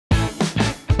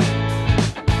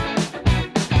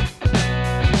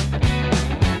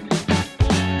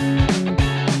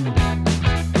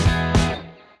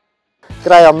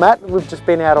G'day, I'm Matt. We've just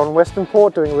been out on Western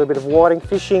Port doing a little bit of whiting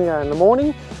fishing in the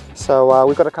morning. So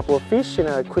we've got a couple of fish in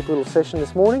a quick little session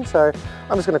this morning. So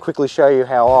I'm just going to quickly show you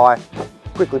how I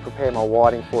quickly prepare my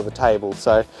whiting for the table.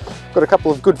 So got a couple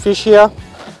of good fish here.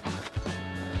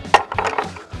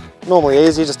 Normally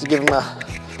easy just to give them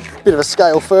a bit of a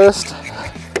scale first.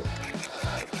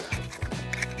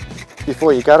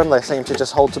 Before you gut them, they seem to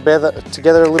just hold together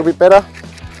a little bit better.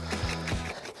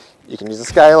 You can use a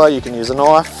scaler, you can use a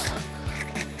knife.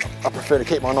 I prefer to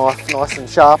keep my knife nice and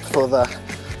sharp for the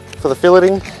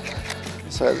filleting.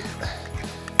 So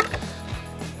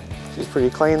she's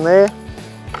pretty clean there.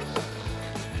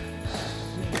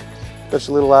 Got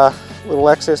your little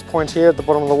access point here at the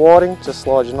bottom of the whiting. Just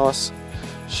slide your nice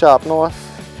sharp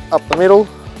knife up the middle.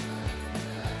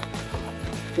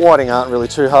 Whiting aren't really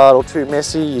too hard or too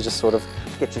messy. You just sort of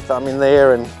get your thumb in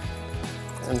there and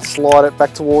slide it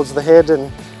back towards the head,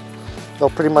 and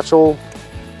they'll pretty much all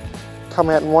come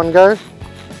out in one go.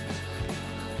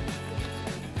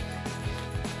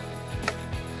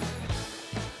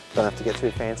 Don't have to get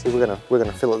too fancy. We're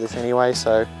gonna fillet this anyway,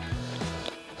 so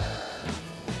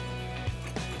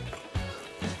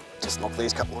just knock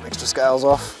these couple of extra scales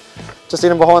off. Just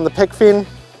in and behind the peg fin,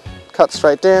 cut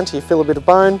straight down till you feel a bit of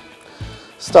bone.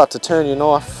 Start to turn your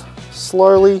knife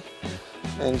slowly,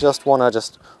 and just want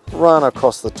to run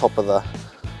across the top of the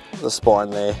spine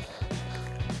there,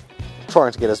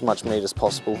 trying to get as much meat as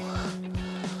possible.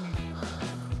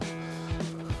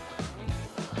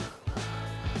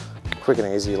 Quick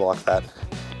and easy like that.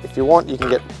 If you want, you can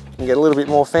get a little bit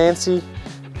more fancy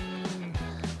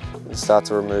and start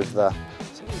to remove the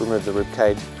rib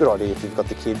cage. Good idea if you've got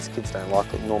the kids. Kids don't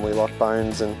normally like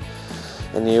bones, and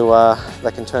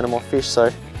they can turn them off fish.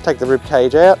 So take the rib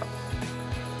cage out.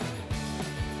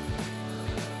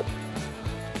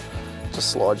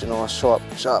 Just slide your nice sharp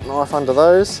knife under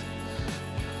those.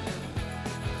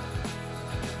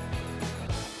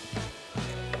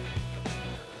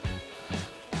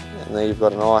 And there you've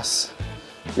got a nice,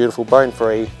 beautiful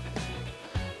bone-free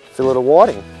fillet of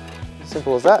whiting.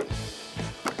 Simple as that.